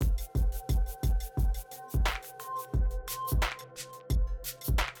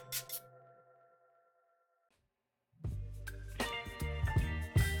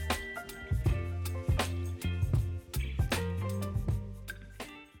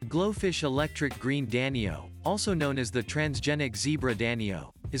Glofish Electric Green Danio, also known as the transgenic zebra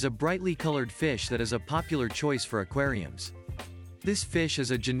danio, is a brightly colored fish that is a popular choice for aquariums. This fish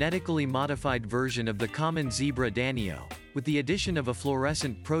is a genetically modified version of the common zebra danio, with the addition of a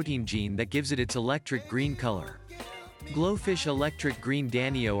fluorescent protein gene that gives it its electric green color. Glofish Electric Green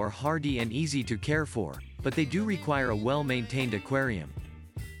Danio are hardy and easy to care for, but they do require a well-maintained aquarium.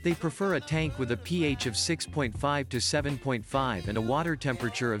 They prefer a tank with a pH of 6.5 to 7.5 and a water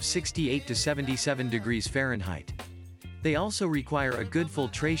temperature of 68 to 77 degrees Fahrenheit. They also require a good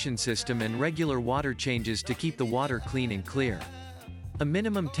filtration system and regular water changes to keep the water clean and clear. A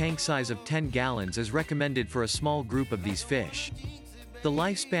minimum tank size of 10 gallons is recommended for a small group of these fish. The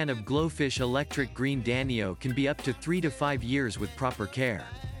lifespan of Glofish Electric Green Danio can be up to 3 to 5 years with proper care.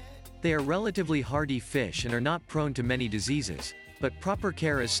 They are relatively hardy fish and are not prone to many diseases, but proper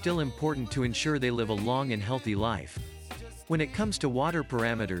care is still important to ensure they live a long and healthy life. When it comes to water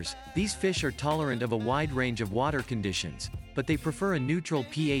parameters, these fish are tolerant of a wide range of water conditions, but they prefer a neutral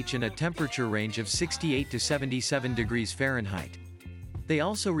pH and a temperature range of 68 to 77 degrees Fahrenheit. They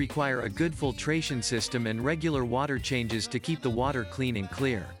also require a good filtration system and regular water changes to keep the water clean and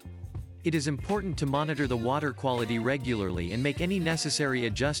clear. It is important to monitor the water quality regularly and make any necessary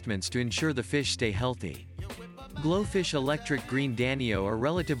adjustments to ensure the fish stay healthy. Glofish Electric Green Danio are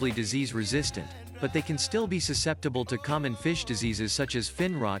relatively disease-resistant, but they can still be susceptible to common fish diseases such as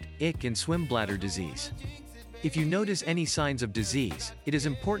fin rot, ick and swim bladder disease. If you notice any signs of disease, it is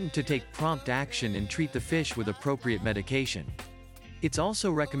important to take prompt action and treat the fish with appropriate medication. It's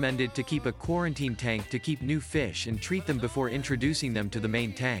also recommended to keep a quarantine tank to keep new fish and treat them before introducing them to the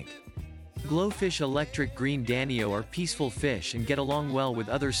main tank. Glofish Electric Green Danio are peaceful fish and get along well with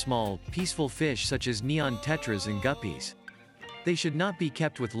other small, peaceful fish such as neon tetras and guppies. They should not be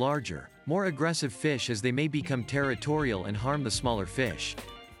kept with larger, more aggressive fish as they may become territorial and harm the smaller fish.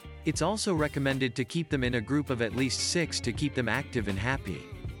 It's also recommended to keep them in a group of at least 6 to keep them active and happy.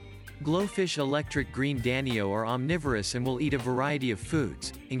 Glofish Electric Green Danio are omnivorous and will eat a variety of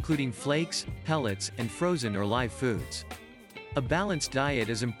foods, including flakes, pellets, and frozen or live foods. A balanced diet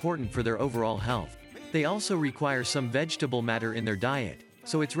is important for their overall health. They also require some vegetable matter in their diet,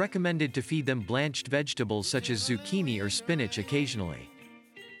 so it's recommended to feed them blanched vegetables such as zucchini or spinach occasionally.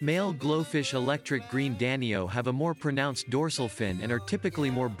 Male Glofish Electric Green Danio have a more pronounced dorsal fin and are typically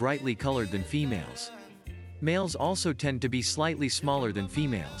more brightly colored than females. Males also tend to be slightly smaller than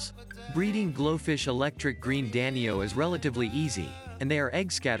females. Breeding Glofish Electric Green Danio is relatively easy, and they are egg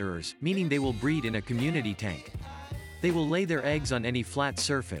scatterers, meaning they will breed in a community tank. They will lay their eggs on any flat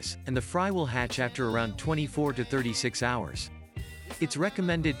surface, and the fry will hatch after around 24 to 36 hours. It's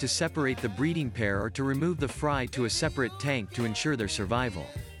recommended to separate the breeding pair or to remove the fry to a separate tank to ensure their survival.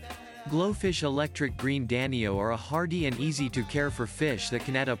 Glofish Electric Green Danio are a hardy and easy to care for fish that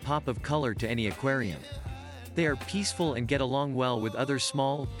can add a pop of color to any aquarium. They are peaceful and get along well with other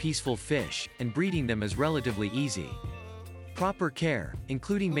small, peaceful fish, and breeding them is relatively easy. Proper care,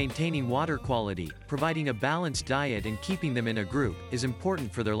 including maintaining water quality, providing a balanced diet and keeping them in a group, is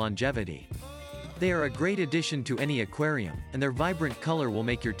important for their longevity. They are a great addition to any aquarium, and their vibrant color will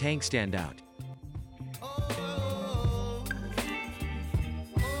make your tank stand out.